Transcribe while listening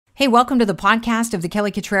Hey, welcome to the podcast of the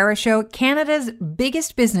Kelly Cutrara Show. Canada's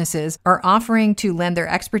biggest businesses are offering to lend their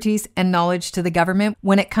expertise and knowledge to the government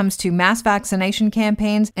when it comes to mass vaccination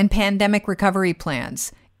campaigns and pandemic recovery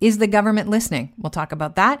plans. Is the government listening? We'll talk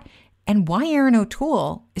about that and why Erin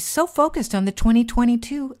O'Toole is so focused on the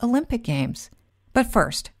 2022 Olympic Games. But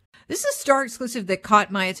first, this is a Star exclusive that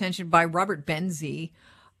caught my attention by Robert Benzie.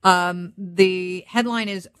 The headline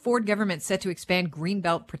is Ford government set to expand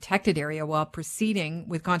Greenbelt protected area while proceeding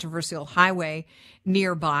with controversial highway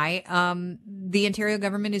nearby. The Ontario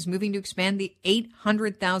government is moving to expand the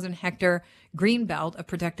 800,000 hectare Greenbelt of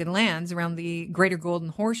protected lands around the Greater Golden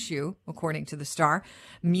Horseshoe, according to the Star.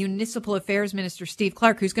 Municipal Affairs Minister Steve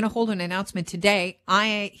Clark, who's going to hold an announcement today.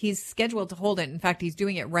 He's scheduled to hold it. In fact, he's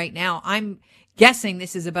doing it right now. I'm guessing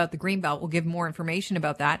this is about the Greenbelt. We'll give more information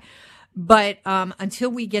about that. But until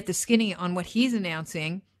we get the skinny on what he's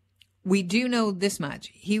announcing, we do know this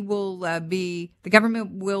much. The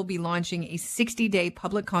government will be launching a 60-day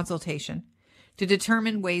public consultation to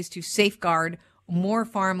determine ways to safeguard more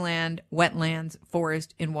farmland, wetlands,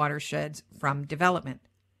 forest, and watersheds from development.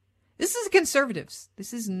 This is the Conservatives.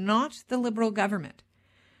 This is not the Liberal government.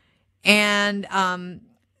 And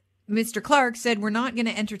Mr. Clark said, we're not going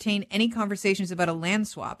to entertain any conversations about a land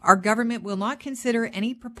swap. Our government will not consider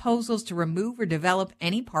any proposals to remove or develop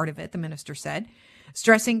any part of it, the minister said,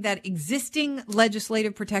 stressing that existing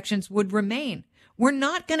legislative protections would remain. We're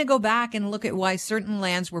not going to go back and look at why certain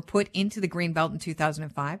lands were put into the Greenbelt in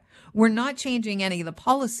 2005. We're not changing any of the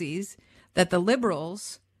policies that the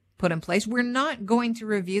Liberals put in place. We're not going to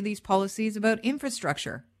review these policies about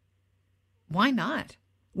infrastructure. Why not?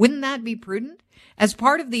 Wouldn't that be prudent? As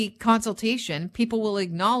part of the consultation, people will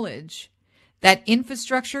acknowledge that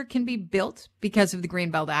infrastructure can be built because of the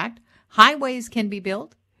Greenbelt Act. Highways can be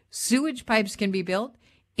built. Sewage pipes can be built.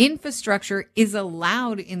 Infrastructure is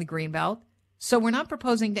allowed in the Greenbelt. So we're not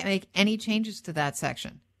proposing to make any changes to that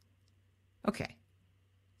section. Okay.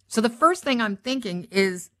 So the first thing I'm thinking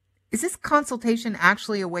is this consultation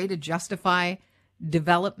actually a way to justify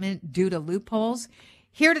development due to loopholes?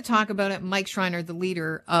 Here to talk about it, Mike Schreiner, the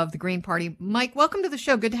leader of the Green Party. Mike, welcome to the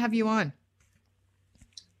show. Good to have you on.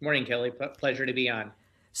 Morning, Kelly. Pleasure to be on.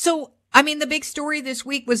 So, the big story this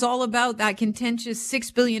week was all about that contentious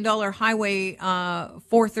 $6 billion Highway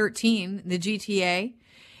 413, the GTA.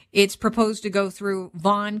 It's proposed to go through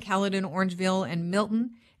Vaughan, Caledon, Orangeville, and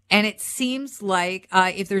Milton. And it seems like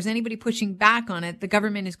if there's anybody pushing back on it, the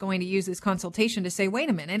government is going to use this consultation to say, wait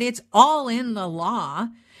a minute, it's all in the law.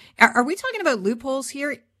 Are we talking about loopholes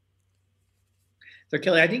here? So,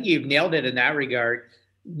 Kelly, I think you've nailed it in that regard.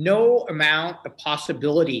 No amount of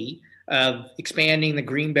possibility of expanding the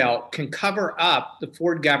Greenbelt can cover up the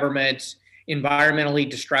Ford government's environmentally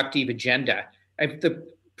destructive agenda. If the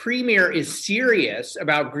Premier is serious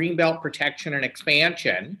about Greenbelt protection and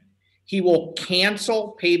expansion, he will cancel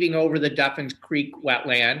paving over the Duffins Creek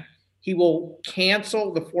wetland. He will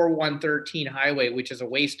cancel the 4113 highway, which is a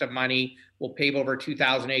waste of money. Will pave over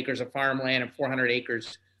 2,000 acres of farmland and 400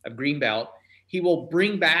 acres of Greenbelt. He will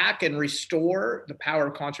bring back and restore the power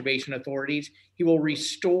of conservation authorities. He will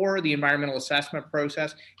restore the environmental assessment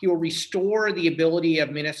process. He will restore the ability of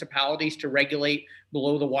municipalities to regulate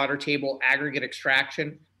below the water table aggregate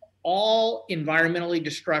extraction. All environmentally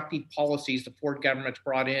destructive policies the Ford government's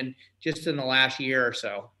brought in just in the last year or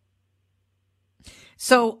so.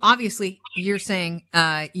 So obviously you're saying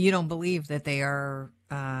you don't believe that they are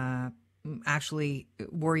actually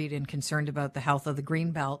worried and concerned about the health of the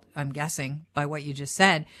Greenbelt, I'm guessing, by what you just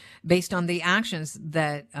said, based on the actions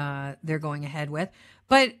that they're going ahead with.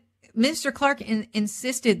 But Minister Clark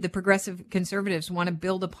insisted the Progressive Conservatives want to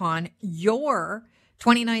build upon your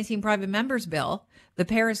 2019 private members bill, the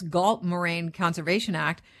Paris Galt Moraine Conservation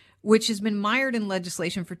Act, which has been mired in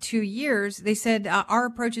legislation for 2 years. They said our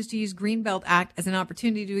approach is to use Greenbelt Act as an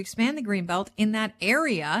opportunity to expand the Greenbelt in that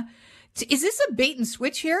area. Is this a bait and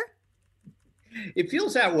switch here? It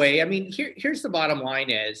feels that way. Here's the bottom line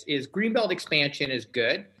is Greenbelt expansion is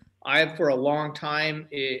good. I have for a long time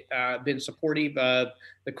been supportive of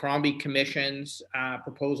the Crombie Commission's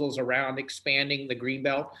proposals around expanding the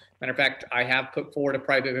Greenbelt. Matter of fact, I have put forward a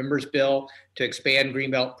private members bill to expand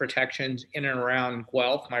Greenbelt protections in and around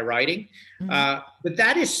Guelph, my riding. But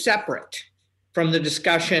that is separate from the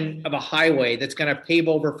discussion of a highway that's going to pave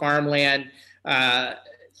over farmland,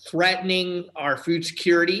 threatening our food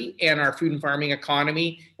security and our food and farming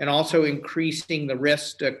economy, and also increasing the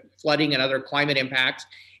risk to flooding and other climate impacts.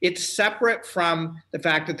 It's separate from the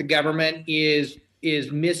fact that the government is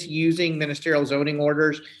misusing ministerial zoning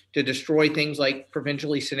orders to destroy things like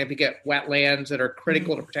provincially significant wetlands that are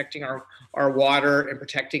critical to protecting our water and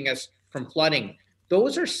protecting us from flooding.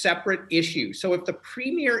 Those are separate issues. So if the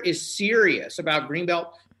premier is serious about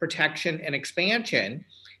Greenbelt protection and expansion,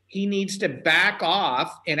 he needs to back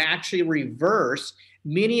off and actually reverse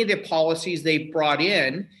many of the policies they've brought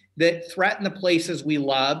in that threaten the places we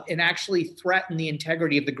love and actually threaten the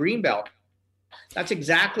integrity of the Greenbelt. That's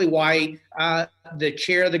exactly why the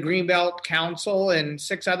chair of the Greenbelt Council and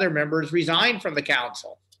 6 other members resigned from the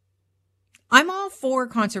council. I'm all for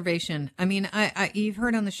conservation. I mean, you've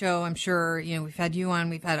heard on the show, I'm sure, we've had you on,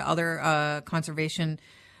 we've had other conservation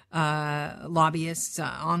lobbyists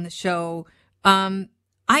on the show. I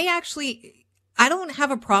don't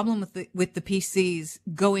have a problem with the PCs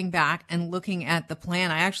going back and looking at the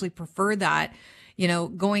plan. I actually prefer that,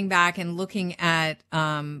 going back and looking at,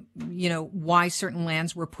 why certain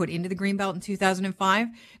lands were put into the Greenbelt in 2005.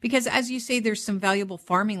 Because as you say, there's some valuable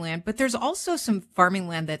farming land, but there's also some farming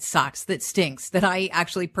land that sucks, that stinks, that I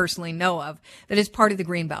actually personally know of, that is part of the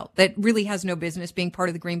Greenbelt, that really has no business being part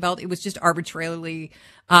of the Greenbelt. It was just arbitrarily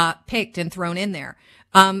picked and thrown in there.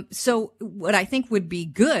 So what I think would be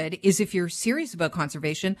good is if you're serious about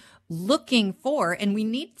conservation, looking for, and we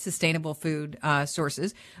need sustainable food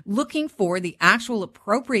sources, looking for the actual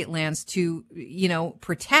appropriate lands to,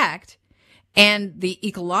 protect, and the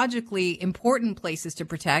ecologically important places to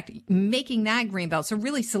protect, making that Greenbelt. So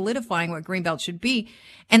really solidifying what Greenbelt should be.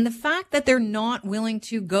 And the fact that they're not willing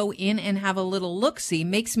to go in and have a little look-see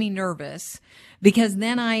makes me nervous, because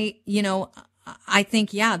then I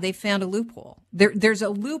think, they found a loophole. There's a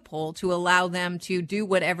loophole to allow them to do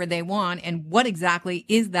whatever they want. And what exactly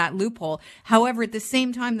is that loophole? However, at the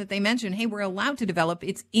same time that they mention, hey, we're allowed to develop,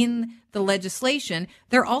 it's in the legislation.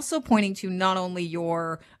 They're also pointing to not only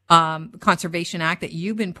your Conservation Act that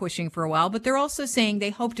you've been pushing for a while, but they're also saying they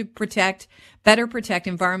hope to better protect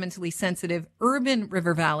environmentally sensitive urban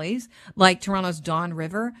river valleys like Toronto's Don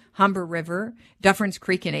River, Humber River, Dufferin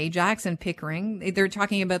Creek and Ajax and Pickering. They're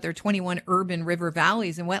talking about their 21 urban river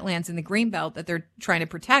valleys and wetlands in the Greenbelt that they're trying to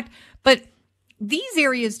protect. But these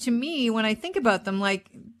areas, to me, when I think about them,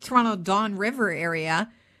 like Toronto Don River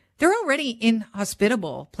area, they're already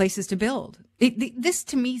inhospitable places to build. This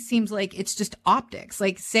to me seems like it's just optics.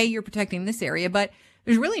 Like, say you're protecting this area, but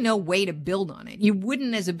there's really no way to build on it. You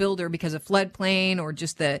wouldn't, as a builder, because of floodplain or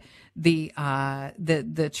just the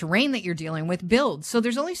terrain that you're dealing with, build. So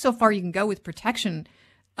there's only so far you can go with protection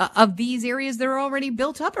of these areas that are already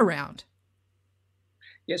built up around.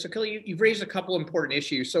 Yeah, so Kelly, you've raised a couple important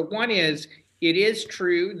issues. So one is, it is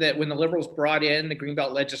true that when the Liberals brought in the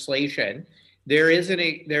Greenbelt legislation, there is an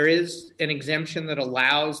exemption that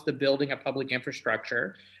allows the building of public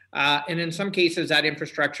infrastructure. And in some cases, that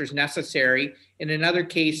infrastructure is necessary. And in other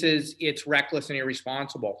cases, it's reckless and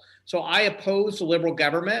irresponsible. So I oppose the Liberal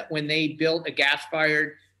government when they built a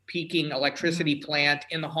gas-fired peaking electricity plant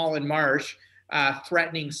in the Holland Marsh,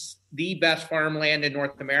 threatening the best farmland in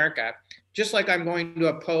North America. Just like I'm going to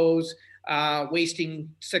oppose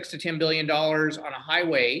wasting $6 to $10 billion on a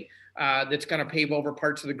highway that's going to pave over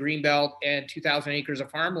parts of the Greenbelt and 2,000 acres of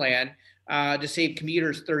farmland to save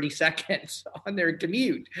commuters 30 seconds on their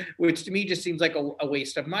commute, which to me just seems like a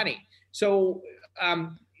waste of money. So,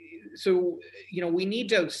 we need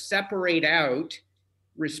to separate out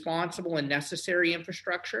responsible and necessary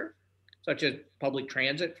infrastructure, such as public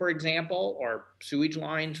transit, for example, or sewage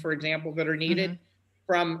lines, for example, that are needed,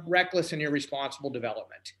 from reckless and irresponsible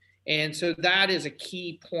development. And so that is a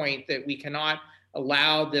key point, that we cannot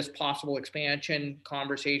allow this possible expansion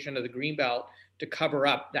conversation of the Greenbelt to cover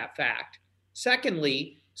up that fact.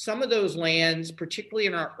 Secondly, some of those lands, particularly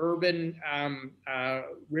in our urban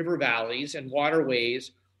river valleys and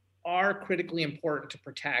waterways, are critically important to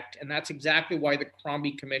protect. And that's exactly why the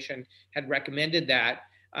Crombie Commission had recommended that.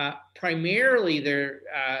 Primarily,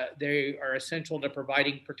 they are essential to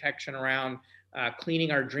providing protection around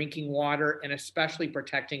cleaning our drinking water, and especially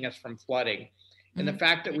protecting us from flooding. And the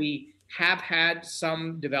fact that we have had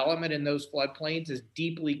some development in those floodplains is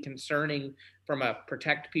deeply concerning from a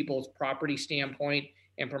protect people's property standpoint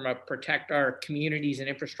and from a protect our communities and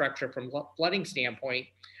infrastructure from flooding standpoint.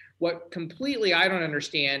 What completely I don't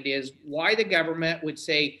understand is why the government would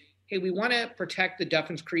say, hey, we want to protect the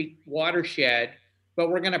Duffins Creek watershed, but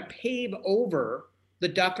we're going to pave over the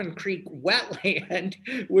Duffin Creek wetland,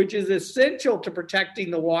 which is essential to protecting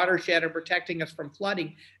the watershed and protecting us from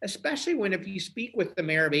flooding, especially when, if you speak with the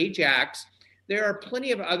mayor of Ajax, there are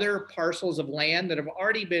plenty of other parcels of land that have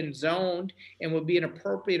already been zoned and would be an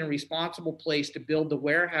appropriate and responsible place to build the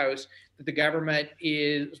warehouse that the government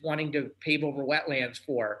is wanting to pave over wetlands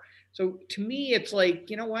for. So to me, it's like,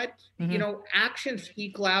 you know what? Actions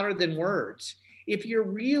speak louder than words. If you're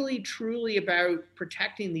really, truly about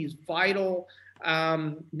protecting these vital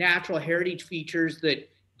natural heritage features that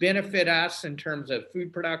benefit us in terms of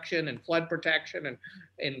food production and flood protection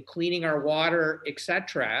and cleaning our water,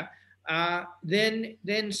 etc.,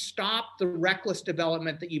 then stop the reckless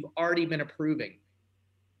development that you've already been approving.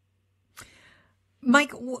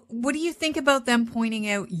 Mike, what do you think about them pointing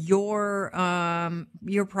out your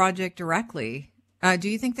project directly? Do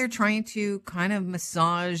you think they're trying to kind of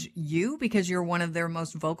massage you because you're one of their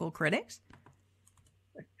most vocal critics?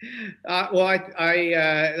 Well, I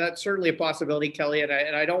that's certainly a possibility, Kelly,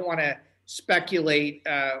 and I don't want to speculate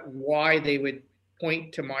why they would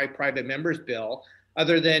point to my private members bill,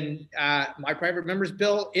 other than my private members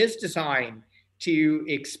bill is designed to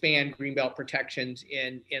expand greenbelt protections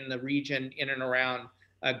in the region in and around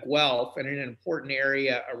Guelph and in an important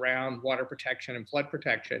area around water protection and flood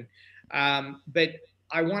protection. But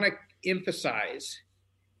I want to emphasize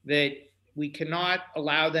that we cannot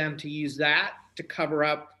allow them to use that to cover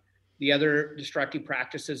up the other destructive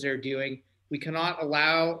practices they're doing. We cannot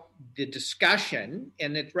allow the discussion,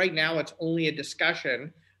 and right now it's only a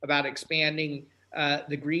discussion about expanding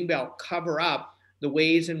the Greenbelt, cover up the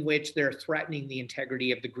ways in which they're threatening the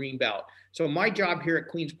integrity of the Greenbelt. So my job here at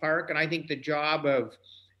Queen's Park, and I think the job of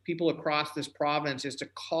people across this province, is to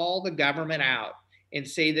call the government out and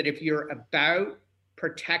say that if you're about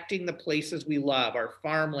protecting the places we love, our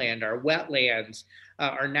farmland, our wetlands,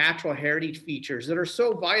 our natural heritage features that are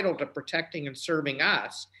so vital to protecting and serving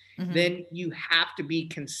us, then you have to be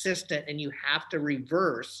consistent and you have to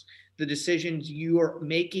reverse the decisions you are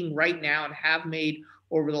making right now and have made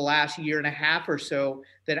over the last year and a half or so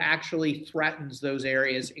that actually threatens those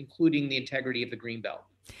areas, including the integrity of the Greenbelt.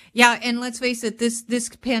 Yeah, and let's face it, this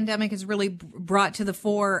pandemic has really brought to the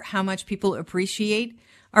fore how much people appreciate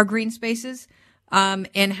our green spaces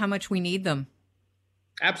and how much we need them.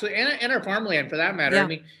 Absolutely, and our farmland for that matter. Yeah. I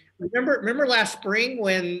mean, remember last spring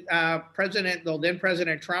when then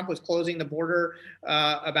President Trump was closing the border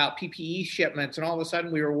about PPE shipments, and all of a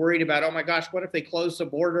sudden we were worried about, oh my gosh, what if they close the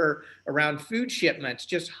border around food shipments?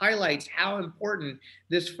 Just highlights how important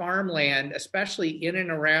this farmland, especially in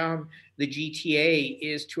and around the GTA,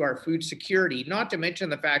 is to our food security. Not to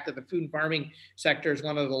mention the fact that the food and farming sector is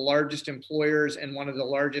one of the largest employers and one of the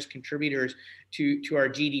largest contributors to our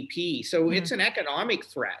GDP. So it's an economic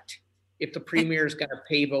threat if the premier is going to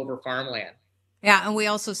pave over farmland. Yeah, and we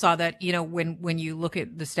also saw that, when you look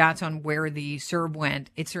at the stats on where the CERB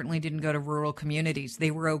went, it certainly didn't go to rural communities.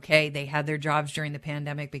 They were okay. They had their jobs during the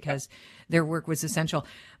pandemic because their work was essential.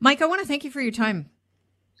 Mike, I want to thank you for your time.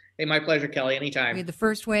 Hey, my pleasure, Kelly. Anytime. We had the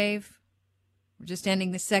first wave. We're just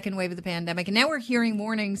ending the second wave of the pandemic. And now we're hearing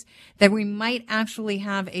warnings that we might actually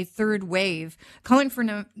have a third wave. Colin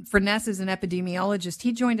Furness is an epidemiologist.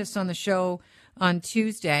 He joined us on the show on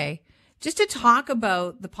Tuesday just to talk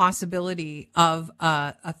about the possibility of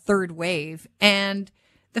a third wave and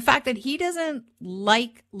the fact that he doesn't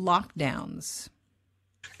like lockdowns.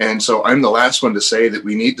 And so I'm the last one to say that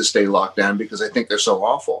we need to stay locked down because I think they're so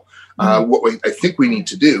awful. What I think we need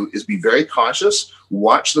to do is be very cautious,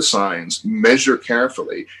 watch the signs, measure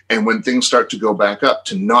carefully, and when things start to go back up,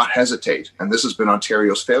 to not hesitate. And this has been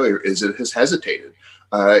Ontario's failure, is it has hesitated.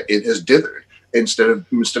 It has dithered instead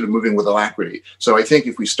of moving with alacrity. So I think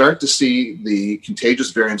if we start to see the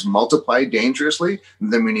contagious variants multiply dangerously,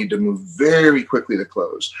 then we need to move very quickly to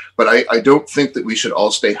close. But I don't think that we should all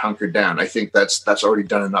stay hunkered down. I think that's already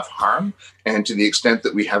done enough harm. And to the extent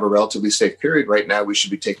that we have a relatively safe period right now, we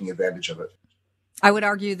should be taking advantage of it. I would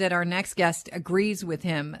argue that our next guest agrees with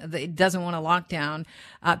him, that it doesn't want a lockdown.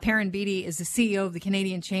 Perrin Beatty is the CEO of the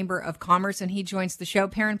Canadian Chamber of Commerce, and he joins the show.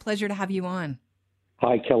 Perrin, pleasure to have you on.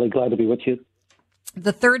 Hi, Kelly. Glad to be with you.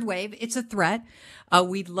 The third wave, it's a threat.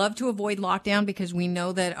 We'd love to avoid lockdown because we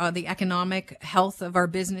know that the economic health of our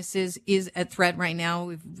businesses is at threat right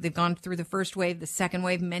now. They've gone through the first wave, the second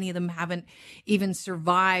wave. Many of them haven't even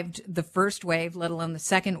survived the first wave, let alone the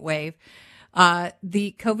second wave.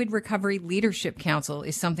 The COVID Recovery Leadership Council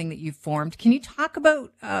is something that you've formed. Can you talk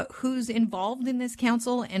about who's involved in this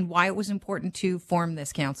council and why it was important to form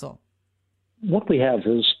this council? What we have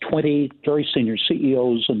is 20 very senior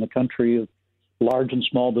CEOs in the country of large and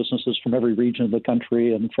small businesses from every region of the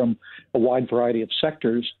country and from a wide variety of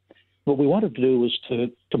sectors. What we wanted to do was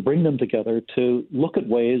to bring them together to look at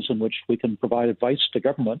ways in which we can provide advice to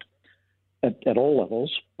government at all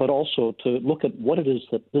levels, but also to look at what it is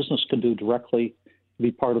that business can do directly to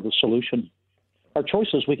be part of the solution. Our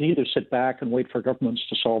choices, we can either sit back and wait for governments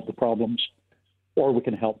to solve the problems, or we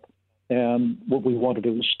can help. And what we want to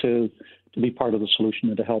do is to be part of the solution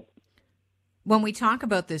and to help. When we talk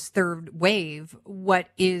about this third wave, what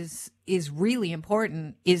is really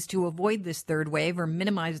important is to avoid this third wave or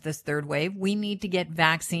minimize this third wave. We need to get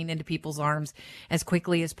vaccine into people's arms as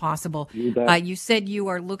quickly as possible. You said you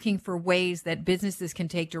are looking for ways that businesses can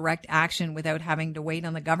take direct action without having to wait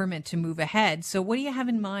on the government to move ahead. So what do you have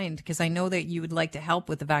in mind? Because I know that you would like to help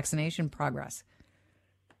with the vaccination progress.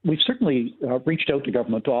 We've certainly reached out to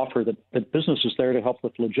government to offer that business is there to help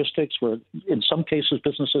with logistics, where in some cases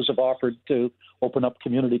businesses have offered to open up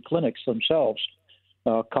community clinics themselves.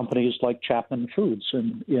 Companies like Chapman Foods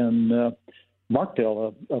in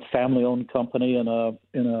Markdale, a family-owned company in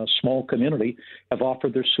a small community, have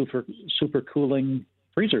offered their super cooling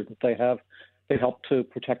freezer that they have. They help to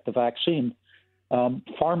protect the vaccine.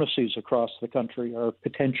 Pharmacies across the country are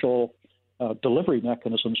potential delivery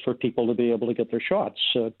mechanisms for people to be able to get their shots.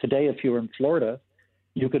 Today, if you're in Florida,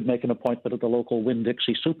 you could make an appointment at the local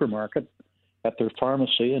Winn-Dixie supermarket at their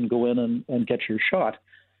pharmacy and go in and get your shot.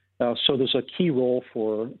 So there's a key role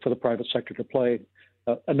for the private sector to play.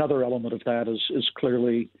 Another element of that is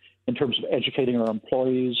clearly in terms of educating our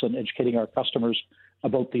employees and educating our customers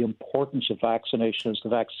about the importance of vaccination as the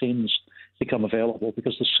vaccines become available,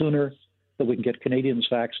 because the sooner that we can get Canadians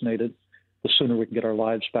vaccinated, the sooner we can get our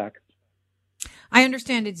lives back. I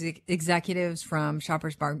understand executives from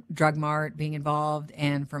Shoppers Drug Mart being involved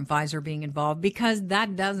and from Pfizer being involved, because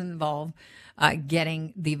that does involve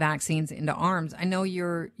getting the vaccines into arms. I know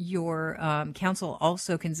your council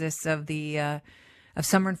also consists of of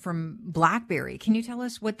someone from BlackBerry. Can you tell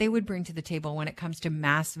us what they would bring to the table when it comes to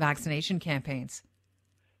mass vaccination campaigns?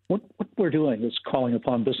 What we're doing is calling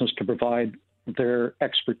upon business to provide their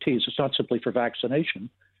expertise. It's not simply for vaccination,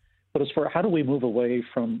 but it's for how do we move away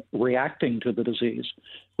from reacting to the disease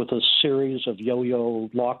with a series of yo-yo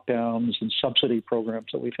lockdowns and subsidy programs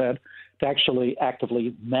that we've had to actually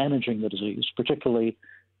actively managing the disease, particularly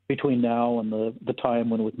between now and the time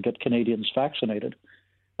when we can get Canadians vaccinated.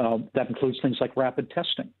 That includes things like rapid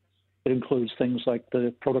testing. It includes things like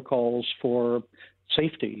the protocols for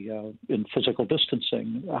safety in physical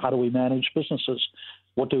distancing. How do we manage businesses?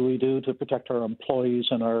 What do we do to protect our employees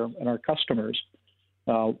and our customers?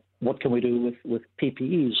 What can we do with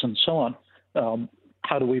PPEs and so on?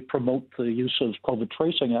 How do we promote the use of COVID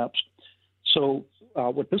tracing apps? So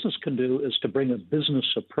what business can do is to bring a business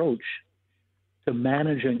approach to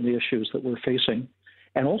managing the issues that we're facing,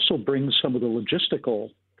 and also bring some of the logistical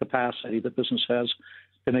capacity that business has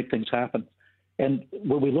to make things happen. And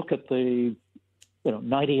when we look at the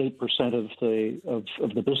 98% of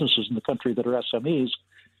the businesses in the country that are SMEs,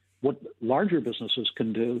 what larger businesses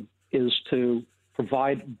can do is to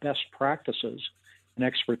provide best practices and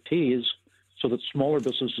expertise so that smaller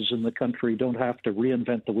businesses in the country don't have to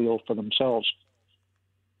reinvent the wheel for themselves.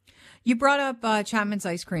 You brought up Chapman's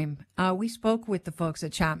Ice Cream. We spoke with the folks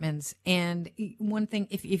at Chapman's, and one thing,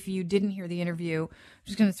 if you didn't hear the interview, I'm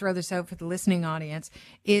just going to throw this out for the listening audience,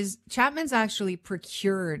 is Chapman's actually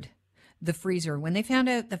procured the freezer. When they found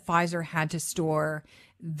out that Pfizer had to store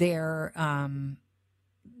their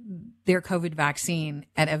COVID vaccine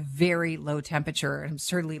at a very low temperature,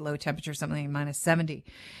 absurdly low temperature, something like -70,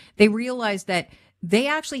 they realized that they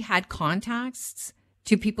actually had contacts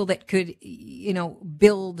to people that could,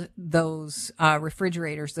 build those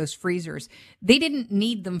refrigerators, those freezers. They didn't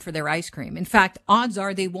need them for their ice cream. In fact, odds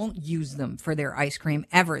are they won't use them for their ice cream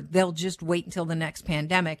ever. They'll just wait until the next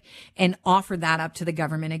pandemic and offer that up to the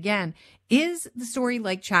government again. Is the story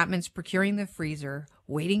like Chapman's procuring the freezer,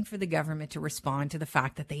 waiting for the government to respond to the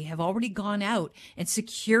fact that they have already gone out and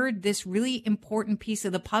secured this really important piece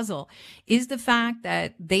of the puzzle? Is the fact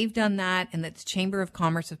that they've done that and that the Chamber of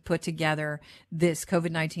Commerce have put together this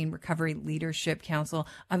COVID-19 Recovery Leadership Council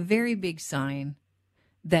a very big sign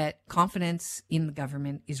that confidence in the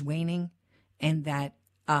government is waning, and that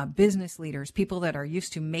business leaders, people that are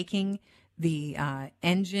used to making the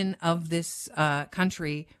engine of this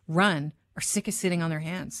country run, are sick of sitting on their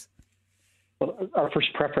hands? Well, our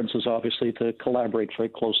first preference is obviously to collaborate very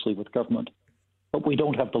closely with government, but we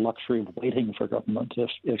don't have the luxury of waiting for government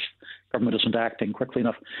if government isn't acting quickly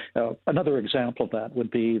enough. Another example of that would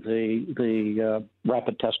be the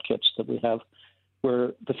rapid test kits that we have,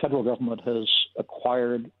 where the federal government has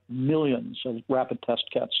acquired millions of rapid test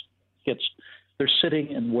kits. They're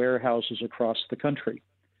sitting in warehouses across the country.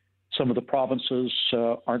 Some of the provinces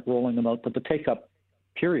aren't rolling them out, but the take-up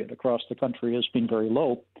period across the country has been very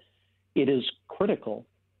low. It is critical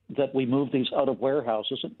that we move these out of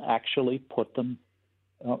warehouses and actually put them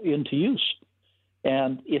into use.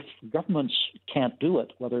 And if governments can't do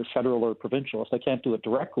it, whether federal or provincial, if they can't do it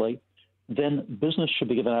directly, then business should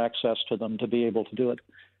be given access to them to be able to do it.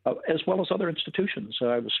 as well as other institutions.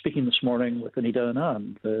 I was speaking this morning with Anita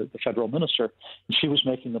Anand, the federal minister, and she was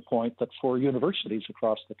making the point that for universities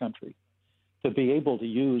across the country to be able to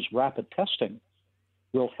use rapid testing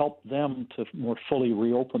will help them to more fully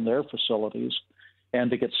reopen their facilities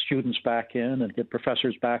and to get students back in and get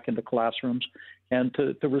professors back into classrooms and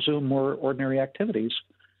to resume more ordinary activities.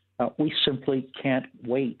 We simply can't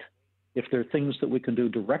wait. If there are things that we can do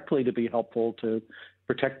directly to be helpful to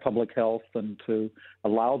protect public health and to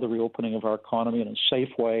allow the reopening of our economy in a safe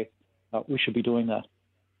way, we should be doing that.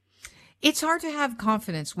 It's hard to have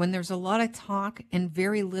confidence when there's a lot of talk and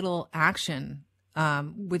very little action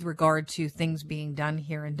with regard to things being done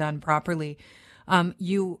here and done properly.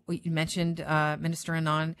 You mentioned Minister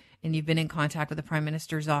Anand, and you've been in contact with the Prime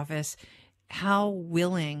Minister's office. How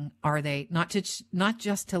willing are they not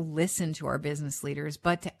just to listen to our business leaders,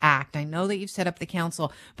 but to act? I know that you've set up the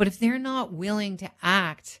council, but if they're not willing to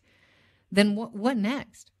act, then what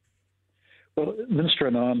next? Well,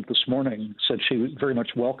 Minister Anand this morning said she very much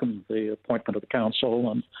welcomed the appointment of the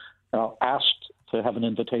council and asked to have an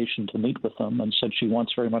invitation to meet with them, and said she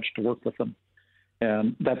wants very much to work with them.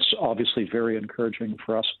 And that's obviously very encouraging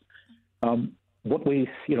for us. All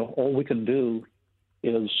we can do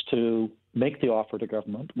is to make the offer to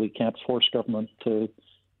government. We can't force government to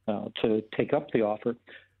take up the offer,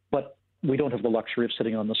 but we don't have the luxury of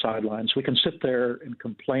sitting on the sidelines. We can sit there and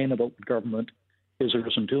complain about what government is or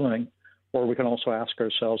isn't doing, or we can also ask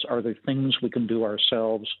ourselves, are there things we can do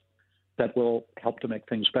ourselves that will help to make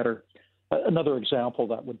things better? Another example,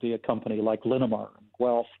 that would be a company like Linamar in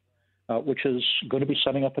Guelph, which is going to be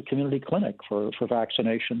setting up a community clinic for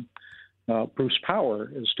vaccination. Bruce Power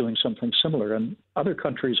is doing something similar, and other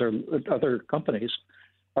companies are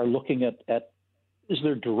looking at is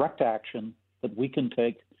there direct action that we can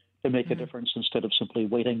take to make a difference instead of simply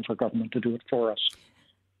waiting for government to do it for us.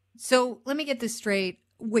 So let me get this straight.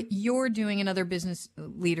 What you're doing and other business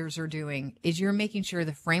leaders are doing is you're making sure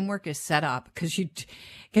the framework is set up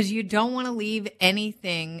because you don't want to leave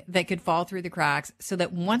anything that could fall through the cracks, so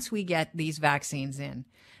that once we get these vaccines in,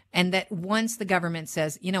 and that once the government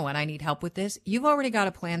says, you know what, I need help with this, you've already got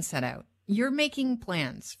a plan set out. You're making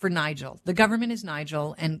plans for Nigel. The government is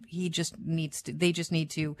Nigel, and they just need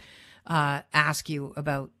to ask you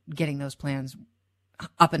about getting those plans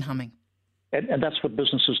up and humming. And that's what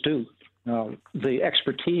businesses do. The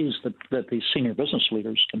expertise that these senior business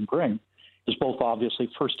leaders can bring is both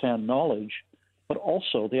obviously firsthand knowledge, but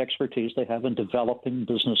also the expertise they have in developing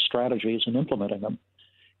business strategies and implementing them.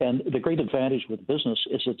 And the great advantage with business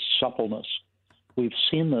is its suppleness. We've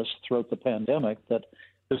seen this throughout the pandemic, that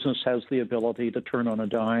business has the ability to turn on a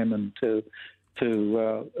dime and to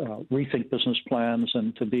rethink business plans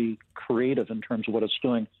and to be creative in terms of what it's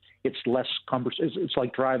doing. It's less cumbersome. It's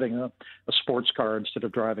like driving a sports car instead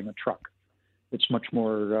of driving a truck. It's much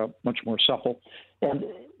more supple. And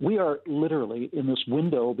we are literally in this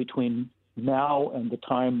window between now and the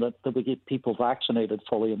time that we get people vaccinated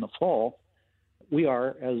fully in the fall. We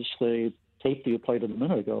are, as the tape that you played a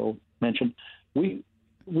minute ago mentioned, we're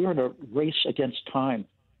in a race against time,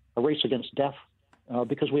 a race against death,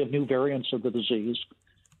 because we have new variants of the disease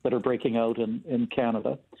that are breaking out in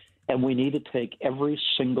Canada. And we need to take every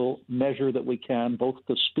single measure that we can, both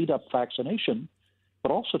to speed up vaccination,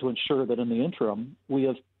 but also to ensure that in the interim, we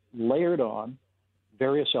have layered on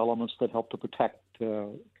various elements that help to protect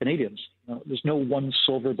Canadians. There's no one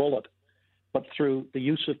silver bullet, but through the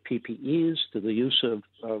use of PPEs, through the use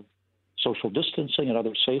of social distancing and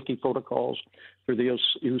other safety protocols, through the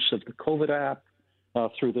use of the COVID app,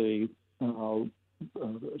 through the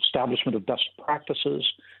establishment of best practices.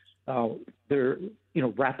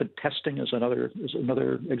 Rapid testing is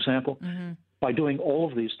another example. Mm-hmm. By doing all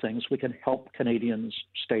of these things, we can help Canadians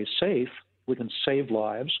stay safe, we can save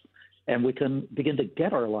lives, and we can begin to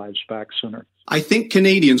get our lives back sooner. I think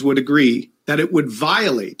Canadians would agree that it would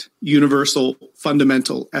violate universal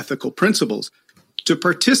fundamental ethical principles to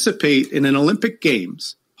participate in an Olympic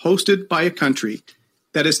Games hosted by a country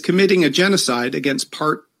that is committing a genocide against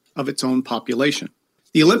part of its own population.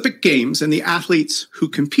 The Olympic Games and the athletes who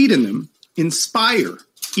compete in them inspire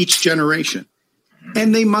each generation,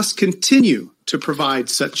 and they must continue to provide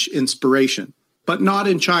such inspiration, but not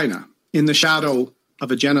in China, in the shadow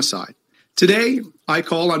of a genocide. Today, I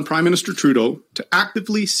call on Prime Minister Trudeau to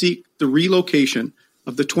actively seek the relocation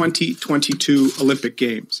of the 2022 Olympic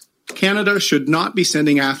Games. Canada should not be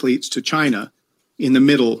sending athletes to China in the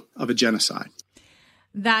middle of a genocide.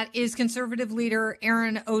 That is Conservative leader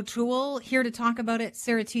Erin O'Toole. Here to talk about it,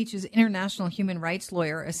 Sarah Teach is international human rights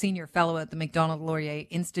lawyer, a senior fellow at the Macdonald-Laurier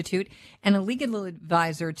Institute, and a legal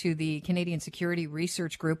advisor to the Canadian Security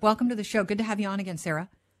Research Group. Welcome to the show. Good to have you on again, Sarah.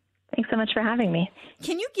 Thanks so much for having me.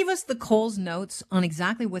 Can you give us the Coles notes on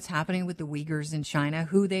exactly what's happening with the Uyghurs in China,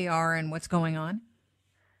 who they are and what's going on?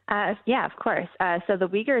 Yeah, of course. So the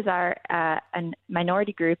Uyghurs are a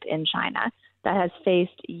minority group in China that has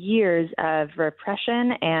faced years of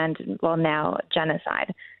repression and, well, now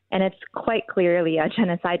genocide. And it's quite clearly a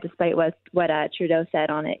genocide, despite what Trudeau said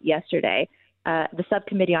on it yesterday. The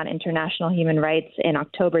Subcommittee on International Human Rights in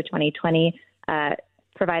October 2020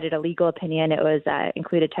 provided a legal opinion. It was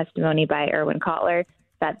included testimony by Erwin Kotler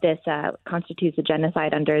that this constitutes a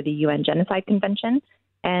genocide under the UN Genocide Convention.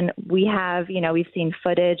 And we've seen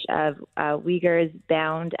footage of Uyghurs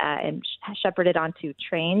bound and shepherded onto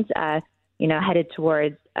trains, headed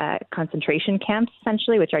towards concentration camps,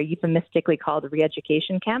 essentially, which are euphemistically called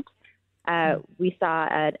re-education camps. We saw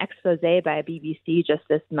an expose by BBC just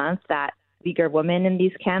this month that Uyghur women in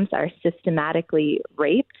these camps are systematically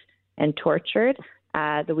raped and tortured.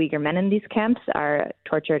 The Uyghur men in these camps are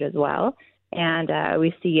tortured as well. And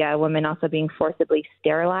we see women also being forcibly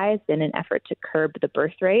sterilized in an effort to curb the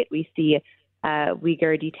birth rate. We see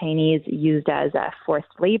Uyghur detainees used as forced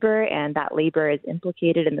labor, and that labor is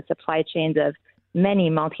implicated in the supply chains of many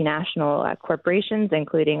multinational corporations,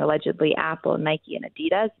 including allegedly Apple, Nike, and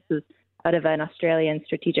Adidas. This is out of an Australian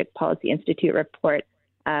Strategic Policy Institute report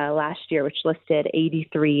last year, which listed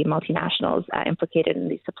 83 multinationals implicated in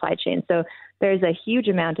these supply chains. So there's a huge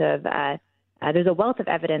amount of there's a wealth of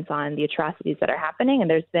evidence on the atrocities that are happening, and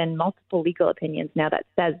there's been multiple legal opinions now that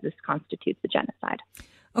says this constitutes a genocide.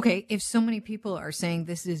 Okay, if so many people are saying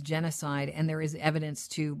this is genocide and there is evidence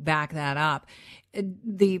to back that up,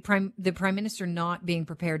 the prime minister not being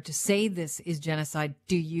prepared to say this is genocide,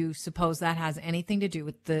 do you suppose that has anything to do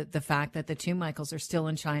with the fact that the two Michaels are still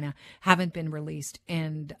in China, haven't been released,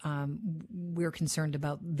 and we're concerned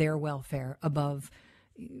about their welfare above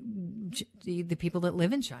the people that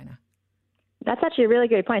live in China? That's actually a really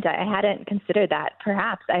good point. I hadn't considered that.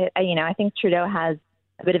 Perhaps I think Trudeau has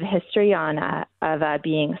a bit of a history of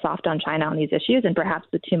being soft on China on these issues, and perhaps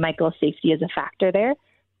the two Michael safety is a factor there.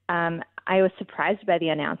 I was surprised by the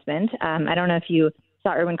announcement. I don't know if you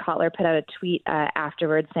saw Erwin Kotler put out a tweet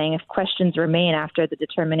afterwards saying if questions remain after the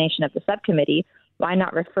determination of the subcommittee, why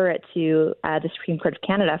not refer it to the Supreme Court of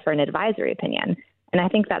Canada for an advisory opinion? And I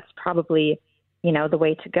think that's probably, the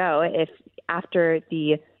way to go. If after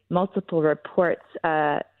the multiple reports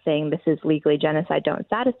saying this is legally genocide don't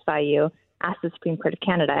satisfy you, ask the Supreme Court of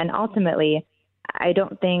Canada. And ultimately, I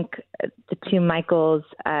don't think the two Michaels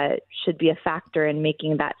should be a factor in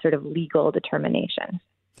making that sort of legal determination.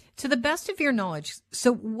 To the best of your knowledge,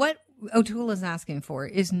 so what O'Toole is asking for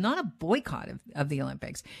is not a boycott of the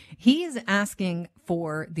Olympics. He is asking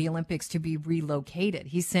for the Olympics to be relocated.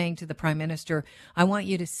 He's saying to the Prime Minister, I want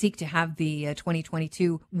you to seek to have the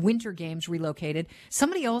 2022 Winter Games relocated.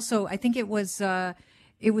 Somebody also, I think it was the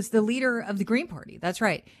leader of the Green Party. That's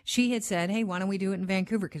right. She had said, hey, why don't we do it in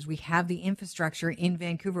Vancouver? Because we have the infrastructure in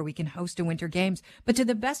Vancouver. We can host a Winter Games. But to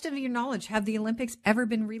the best of your knowledge, have the Olympics ever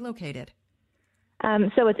been relocated?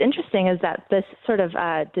 So what's interesting is that this sort of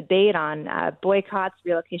debate on boycotts,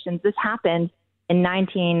 relocations, this happened in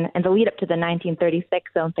the lead up to the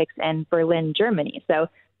 1936 Olympics in Berlin, Germany. So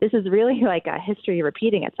this is really like a history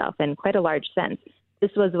repeating itself in quite a large sense.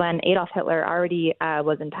 This was when Adolf Hitler already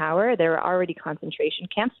was in power. There were already concentration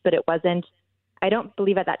camps, but it wasn't, I don't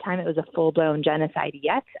believe at that time it was a full-blown genocide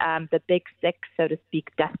yet. The big six, so to speak,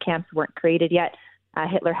 death camps weren't created yet.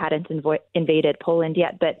 Hitler hadn't invaded Poland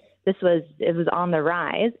yet, but it was on the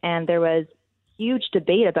rise, and there was huge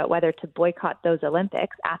debate about whether to boycott those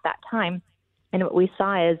Olympics at that time. And what we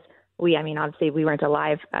saw is, obviously we weren't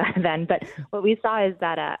alive then, but what we saw is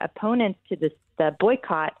that opponents to the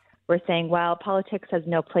boycott were saying, well, politics has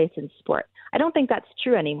no place in sport. I don't think that's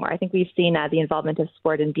true anymore. I think we've seen the involvement of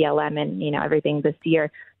sport in BLM and, everything this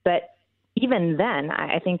year. But even then,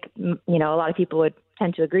 I think, a lot of people would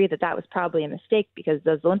tend to agree that was probably a mistake because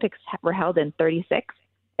those Olympics were held in 1936.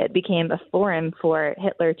 It became a forum for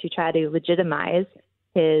Hitler to try to legitimize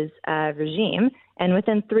his regime. And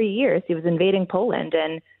within 3 years, he was invading Poland,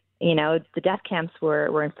 and, the death camps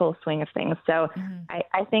were in full swing of things. So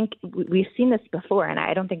I think we've seen this before, and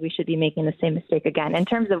I don't think we should be making the same mistake again. In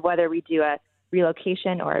terms of whether we do a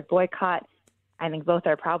relocation or a boycott, I think both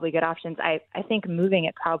are probably good options. I think moving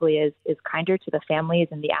it probably is kinder to the families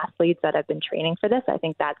and the athletes that have been training for this. I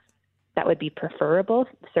think that would be preferable,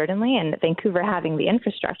 certainly. And Vancouver having the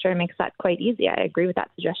infrastructure makes that quite easy. I agree with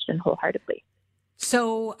that suggestion wholeheartedly.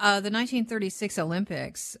 So the 1936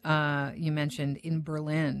 Olympics, you mentioned in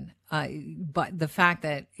Berlin, but the fact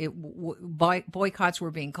that boycotts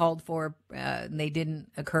were being called for, and they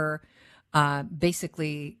didn't occur,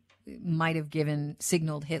 basically might have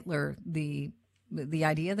signaled Hitler the the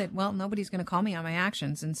idea that, well, nobody's going to call me on my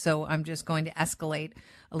actions, and so I'm just going to escalate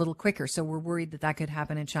a little quicker. So we're worried that could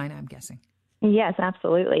happen in China, I'm guessing. Yes,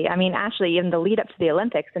 absolutely. I mean, actually, in the lead up to the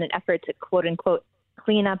Olympics, in an effort to quote unquote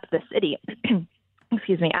clean up the city,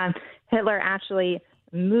 Hitler actually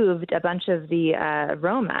moved a bunch of the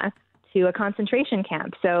Roma to a concentration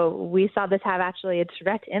camp. So we saw this have actually a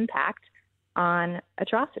direct impact on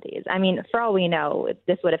atrocities. I mean, for all we know,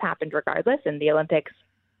 this would have happened regardless, and the Olympics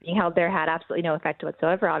being held there had absolutely no effect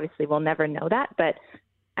whatsoever. Obviously, we'll never know that, but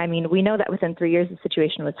I mean, we know that within 3 years, the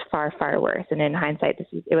situation was far, far worse. And in hindsight,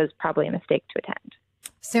 it was probably a mistake to attend.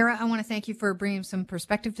 Sarah, I want to thank you for bringing some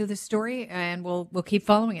perspective to this story, and we'll keep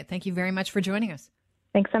following it. Thank you very much for joining us.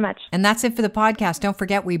 Thanks so much. And that's it for the podcast. Don't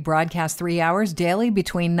forget, we broadcast 3 hours daily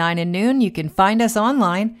between 9 and noon. You can find us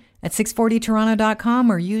online at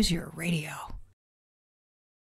 640toronto.com or use your radio.